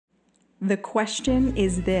The question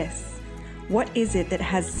is this: what is it that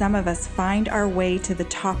has some of us find our way to the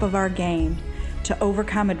top of our game, to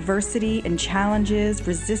overcome adversity and challenges,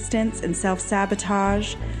 resistance and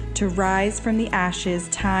self-sabotage, to rise from the ashes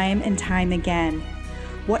time and time again?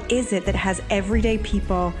 What is it that has everyday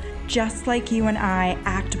people just like you and I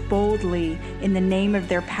act boldly in the name of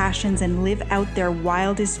their passions and live out their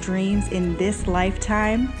wildest dreams in this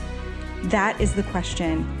lifetime? That is the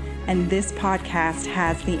question, and this podcast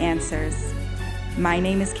has the answers. My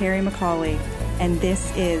name is Carrie McCauley, and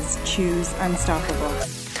this is Choose Unstoppable.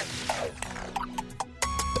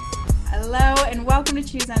 Hello, and welcome to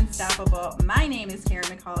Choose Unstoppable. My name is Carrie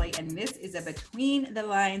McCauley, and this is a Between the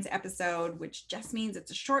Lines episode, which just means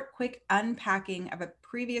it's a short, quick unpacking of a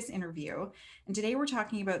previous interview. And today we're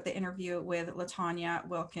talking about the interview with LaTonya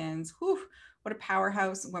Wilkins. Whew, what a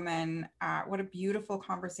powerhouse woman. What a beautiful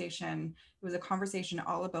conversation. It was a conversation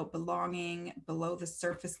all about belonging, below the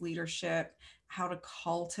surface leadership, how to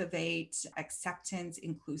cultivate acceptance,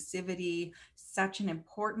 inclusivity, such an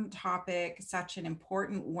important topic, such an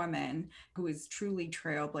important woman who is truly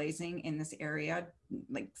trailblazing in this area,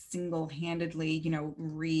 like single-handedly,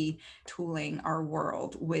 retooling our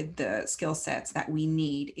world with the skill sets that we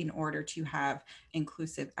need in order to have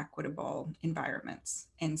inclusive, equitable environments.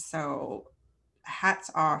 And so hats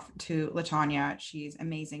off to LaTonya. She's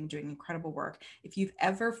amazing, doing incredible work. If you've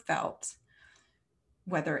ever felt,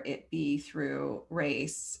 whether it be through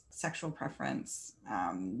race, sexual preference,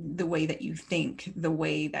 the way that you think, the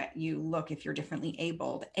way that you look, if you're differently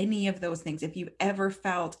abled, any of those things, if you've ever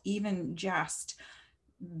felt even just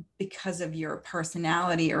because of your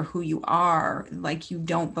personality or who you are, like you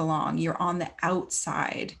don't belong, you're on the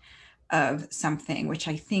outside of something, which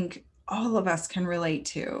I think all of us can relate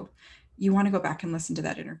to, you want to go back and listen to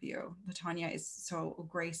that interview. LaTonya is so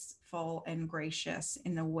graceful and gracious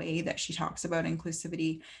in the way that she talks about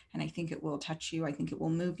inclusivity. And I think it will touch you. I think it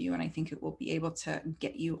will move you. And I think it will be able to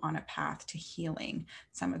get you on a path to healing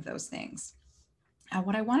some of those things.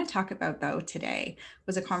 What I want to talk about, though, today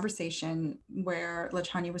was a conversation where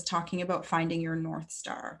LaTonya was talking about finding your North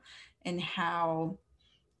Star and how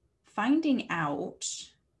finding out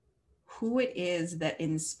who it is that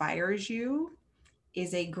inspires you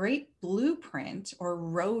is a great blueprint or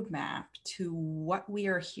roadmap to what we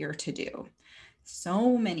are here to do.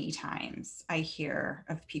 So many times I hear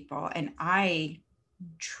of people, and I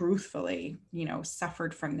truthfully,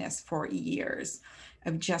 suffered from this for years,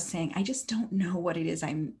 of just saying, I just don't know what it is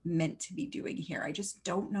I'm meant to be doing here. I just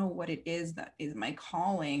don't know what it is that is my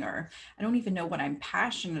calling, or I don't even know what I'm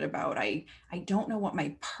passionate about. I don't know what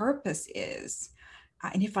my purpose is.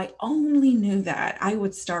 And if I only knew that, I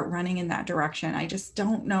would start running in that direction. I just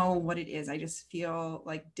don't know what it is. I just feel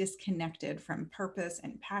like disconnected from purpose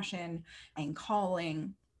and passion and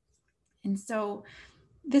calling. And so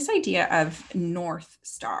this idea of North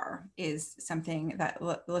Star is something that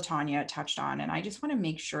LaTonya touched on. And I just want to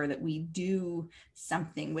make sure that we do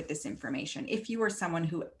something with this information. If you are someone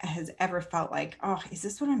who has ever felt like, oh, is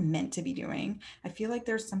this what I'm meant to be doing? I feel like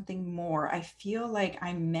there's something more. I feel like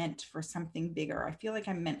I'm meant for something bigger. I feel like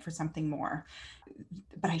I'm meant for something more,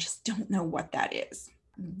 but I just don't know what that is.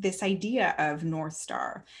 This idea of North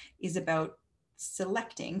Star is about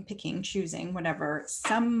selecting, picking, choosing, whatever,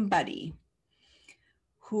 somebody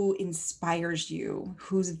who inspires you,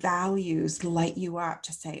 whose values light you up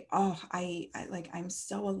to say, oh, I'm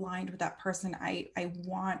so aligned with that person. I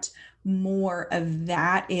want more of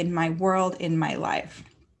that in my world, in my life.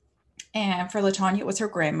 And for LaTonya, it was her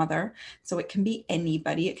grandmother. So it can be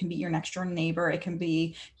anybody. It can be your next door neighbor. It can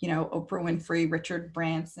be, Oprah Winfrey, Richard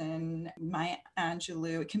Branson, Maya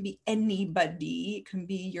Angelou. It can be anybody. It can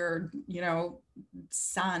be your,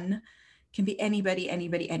 son. Can be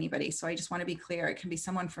anybody. So I just want to be clear. It can be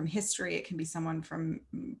someone from history. It can be someone from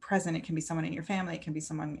present. It can be someone in your family. It can be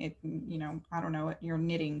someone, I don't know, your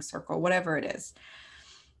knitting circle, whatever it is.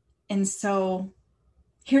 And so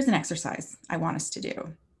here's an exercise I want us to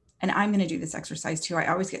do. And I'm going to do this exercise too. I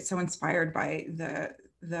always get so inspired by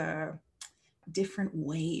the different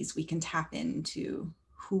ways we can tap into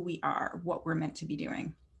who we are, what we're meant to be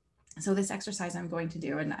doing. So this exercise I'm going to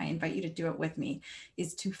do, and I invite you to do it with me,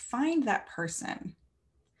 is to find that person.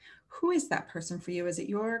 Who is that person for you? Is it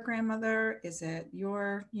your grandmother? Is it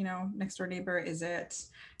your, next door neighbor? Is it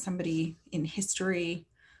somebody in history?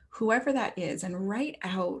 Whoever that is, and write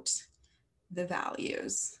out the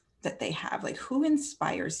values that they have, like who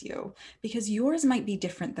inspires you, because yours might be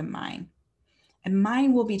different than mine, and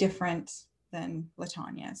mine will be different than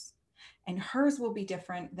LaTonya's. And hers will be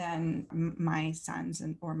different than my sons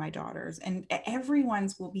or my daughters, and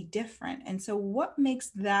everyone's will be different. And so what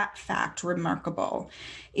makes that fact remarkable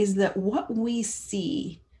is that what we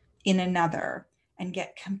see in another and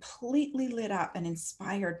get completely lit up and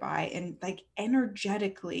inspired by and like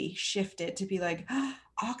energetically shifted to be like,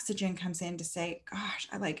 oxygen comes in to say, gosh,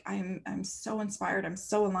 I'm so inspired, I'm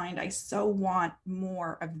so aligned, I so want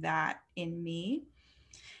more of that in me.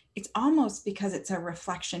 It's almost because it's a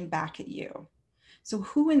reflection back at you. So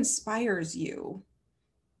who inspires you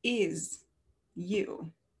is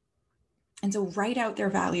you. And so write out their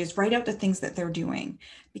values, write out the things that they're doing,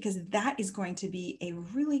 because that is going to be a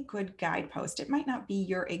really good guidepost. It might not be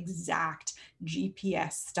your exact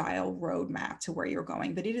GPS style roadmap to where you're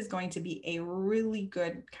going, but it is going to be a really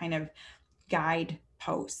good kind of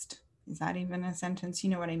guidepost. Is that even a sentence? You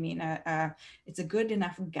know what I mean? It's a good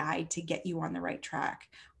enough guide to get you on the right track.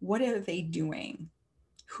 What are they doing?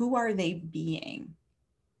 Who are they being?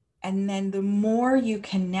 And then the more you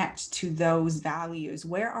connect to those values,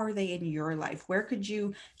 where are they in your life? Where could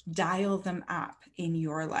you dial them up in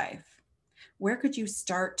your life? Where could you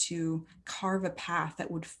start to carve a path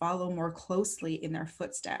that would follow more closely in their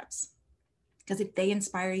footsteps? Because if they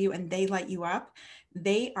inspire you and they light you up,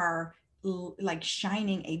 they are like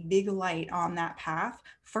shining a big light on that path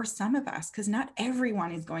for some of us, because not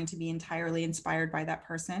everyone is going to be entirely inspired by that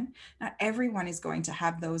person. Not everyone is going to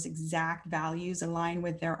have those exact values align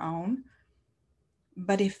with their own.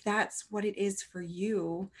 But if that's what it is for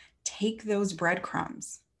you, take those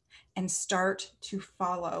breadcrumbs and start to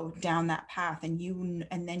follow down that path, and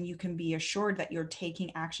then you can be assured that you're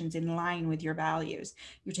taking actions in line with your values.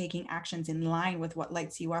 You're taking actions in line with what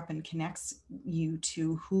lights you up and connects you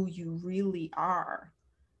to who you really are.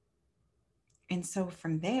 And so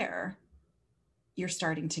from there, you're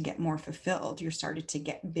starting to get more fulfilled. You're starting to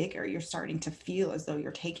get bigger. You're starting to feel as though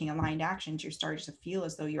you're taking aligned actions. You're starting to feel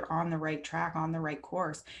as though you're on the right track, on the right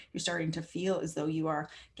course. You're starting to feel as though you are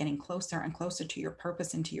getting closer and closer to your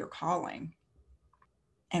purpose and to your calling.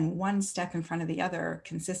 And one step in front of the other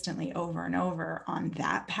consistently over and over on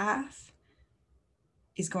that path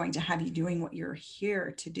is going to have you doing what you're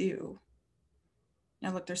here to do.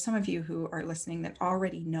 Now, look, there's some of you who are listening that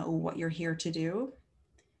already know what you're here to do.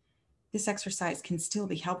 This exercise can still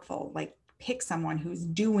be helpful. Like, pick someone who's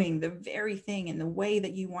doing the very thing in the way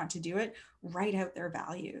that you want to do it. Write out their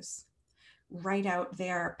values, write out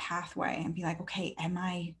their pathway, and be like, okay, am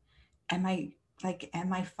I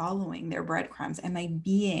following their breadcrumbs? Am I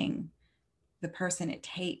being the person it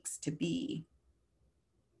takes to be?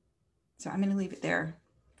 So I'm going to leave it there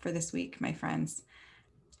for this week, my friends.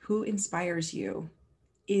 Who inspires you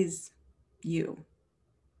is you.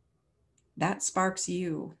 That sparks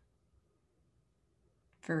you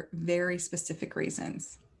for very specific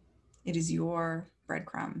reasons. It is your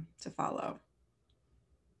breadcrumb to follow.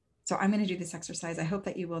 So I'm going to do this exercise. I hope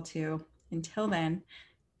that you will too. Until then,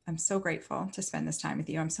 I'm so grateful to spend this time with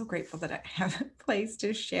you. I'm so grateful that I have a place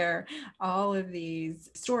to share all of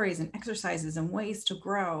these stories and exercises and ways to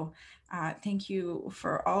grow. Thank you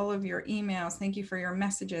for all of your emails. Thank you for your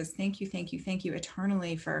messages. Thank you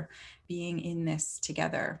eternally for being in this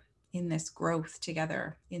together, in this growth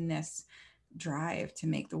together, in this drive to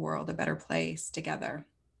make the world a better place together.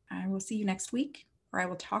 I will see you next week, or I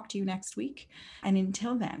will talk to you next week. And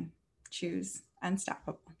until then, choose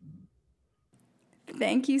unstoppable.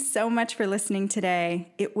 Thank you so much for listening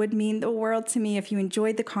today. It would mean the world to me if you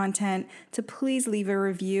enjoyed the content to please leave a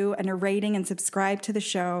review and a rating and subscribe to the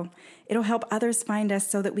show. It'll help others find us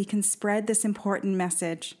so that we can spread this important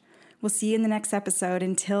message. We'll see you in the next episode.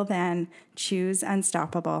 Until then, choose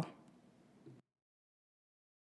unstoppable.